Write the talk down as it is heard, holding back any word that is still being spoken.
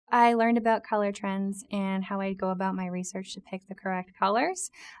I learned about color trends and how I go about my research to pick the correct colors.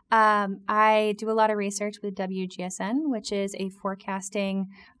 I do a lot of research with WGSN, which is a forecasting,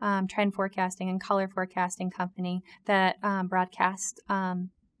 trend forecasting and color forecasting company that broadcasts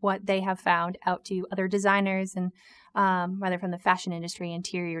what they have found out to other designers and whether from the fashion industry,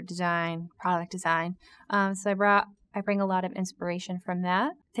 interior design, product design. I bring a lot of inspiration from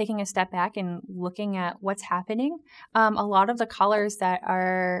that. Taking a step back and looking at what's happening, a lot of the colors that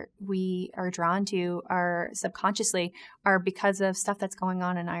we are drawn to are subconsciously are because of stuff that's going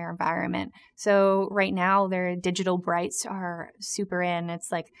on in our environment. So right now, their digital brights are super in.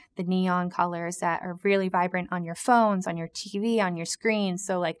 It's like the neon colors that are really vibrant on your phones, on your TV, on your screens.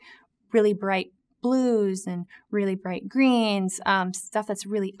 So like really bright blues and really bright greens, stuff that's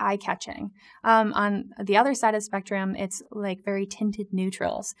really eye-catching. On the other side of the spectrum, it's like very tinted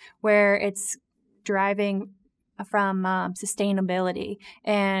neutrals, where it's driving from sustainability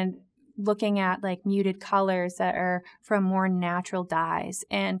and looking at like muted colors that are from more natural dyes,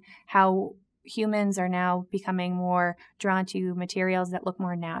 and how humans are now becoming more drawn to materials that look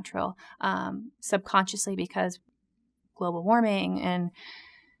more natural, subconsciously because global warming and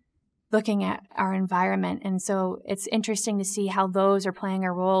looking at our environment. And so it's interesting to see how those are playing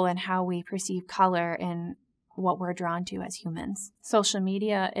a role in how we perceive color and what we're drawn to as humans. Social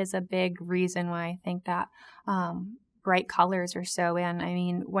media is a big reason why I think that bright colors are so in. I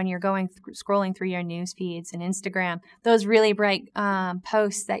mean, when you're scrolling through your news feeds and Instagram, those really bright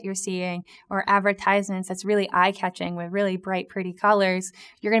posts that you're seeing or advertisements that's really eye-catching with really bright, pretty colors,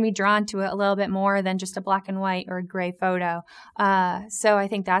 you're going to be drawn to it a little bit more than just a black and white or a gray photo. So I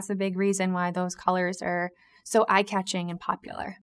think that's a big reason why those colors are so eye-catching and popular.